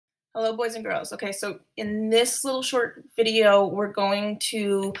Hello, boys and girls. Okay, so in this little short video, we're going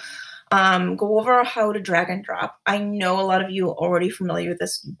to go over how to drag and drop. I know a lot of you are already familiar with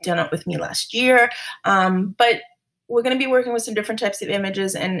this, you've done it with me last year, but we're going to be working with some different types of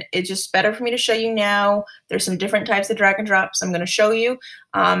images, and it's just better for me to show you now. There's some different types of drag and drops I'm going to show you,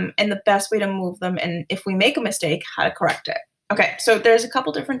 and the best way to move them, and if we make a mistake, how to correct it. Okay, so there's a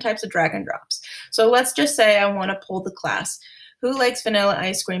couple different types of drag and drops. So let's just say I want to pull the class. Who likes vanilla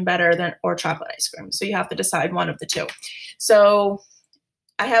ice cream better than or chocolate ice cream? So you have to decide one of the two. So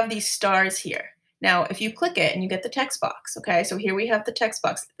I have these stars here. Now, if you click it and you get the text box, okay, so here we have the text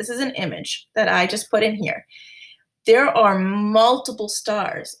box. This is an image that I just put in here. There are multiple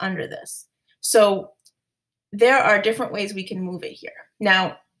stars under this. So there are different ways we can move it here.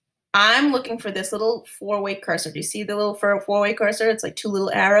 Now, I'm looking for this little four-way cursor. Do you see the little four-way cursor? It's like two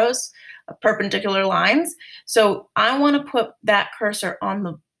little arrows, perpendicular lines. So I want to put that cursor on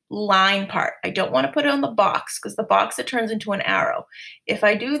the line part. I don't want to put it on the box because the box, it turns into an arrow. If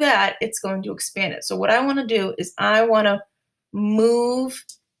I do that, it's going to expand it. So what I want to do is I want to move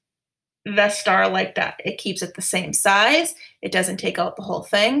the star like that. It keeps it the same size. It doesn't take out the whole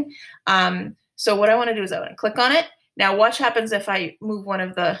thing. So what I want to do is I want to click on it. Now watch happens if I move one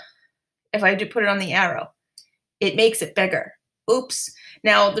of the, if I do put it on the arrow, it makes it bigger. Oops.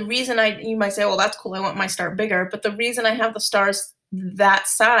 Now the reason you might say, well, that's cool, I want my star bigger, but the reason I have the stars that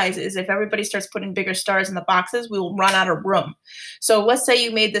size is if everybody starts putting bigger stars in the boxes, we will run out of room. So let's say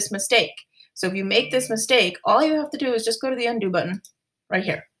you made this mistake. So if you make this mistake, all you have to do is just go to the undo button right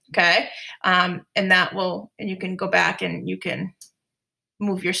here, okay? And that will, and you can go back and you can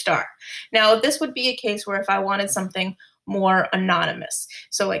move your star. Now this would be a case where if I wanted something more anonymous.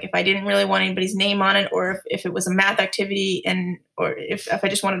 So like if I didn't really want anybody's name on it, or if it was a math activity, and or if I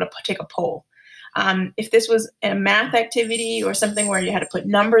just wanted to take a poll. If this was a math activity or something where you had to put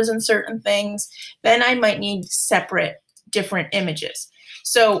numbers in certain things, then I might need separate different images.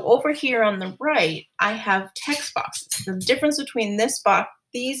 So over here on the right, I have text boxes. The difference between this box,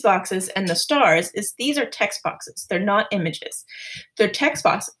 these boxes, and the stars is these are text boxes. They're not images. They're text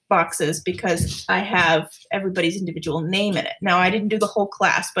boxes because I have everybody's individual name in it. Now, I didn't do the whole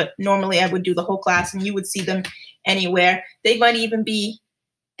class, but normally I would do the whole class and you would see them anywhere. They might even be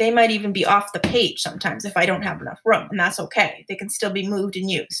off the page sometimes if I don't have enough room, and that's okay. They can still be moved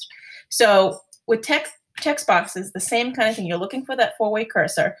and used. So with text boxes, the same kind of thing. You're looking for that four-way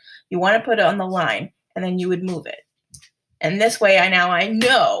cursor. You want to put it on the line, and then you would move it. And this way, I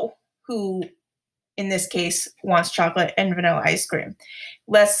know who, in this case, wants chocolate and vanilla ice cream.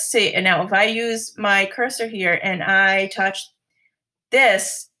 Let's see. And now if I use my cursor here and I touch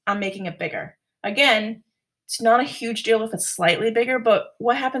this, I'm making it bigger. Again, it's not a huge deal if it's slightly bigger, but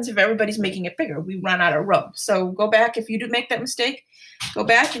what happens if everybody's making it bigger? We run out of room. So go back. If you do make that mistake, go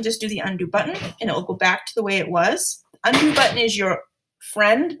back and just do the undo button, and it will go back to the way it was. Undo button is your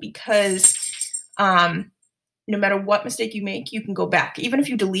friend because no matter what mistake you make, you can go back, even if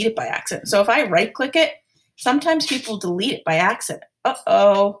you delete it by accident. So if I right-click it, sometimes people delete it by accident.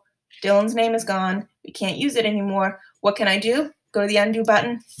 Uh-oh, Dylan's name is gone. We can't use it anymore. What can I do? Go to the undo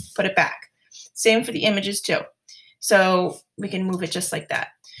button, put it back. Same for the images too. So we can move it just like that.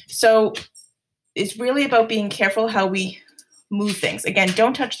 So it's really about being careful how we move things. Again,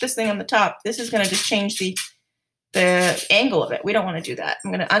 don't touch this thing on the top. This is going to just change the angle of it. We don't want to do that.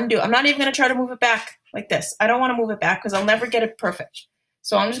 I'm going to undo. I'm not even going to try to move it back like this. I don't want to move it back because I'll never get it perfect.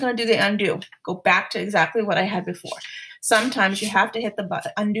 So I'm just going to do the undo. Go back to exactly what I had before. Sometimes you have to hit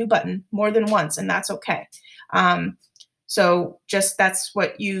the undo button more than once, and that's okay. So just that's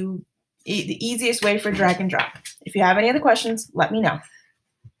what the easiest way for drag and drop. If you have any other questions, let me know.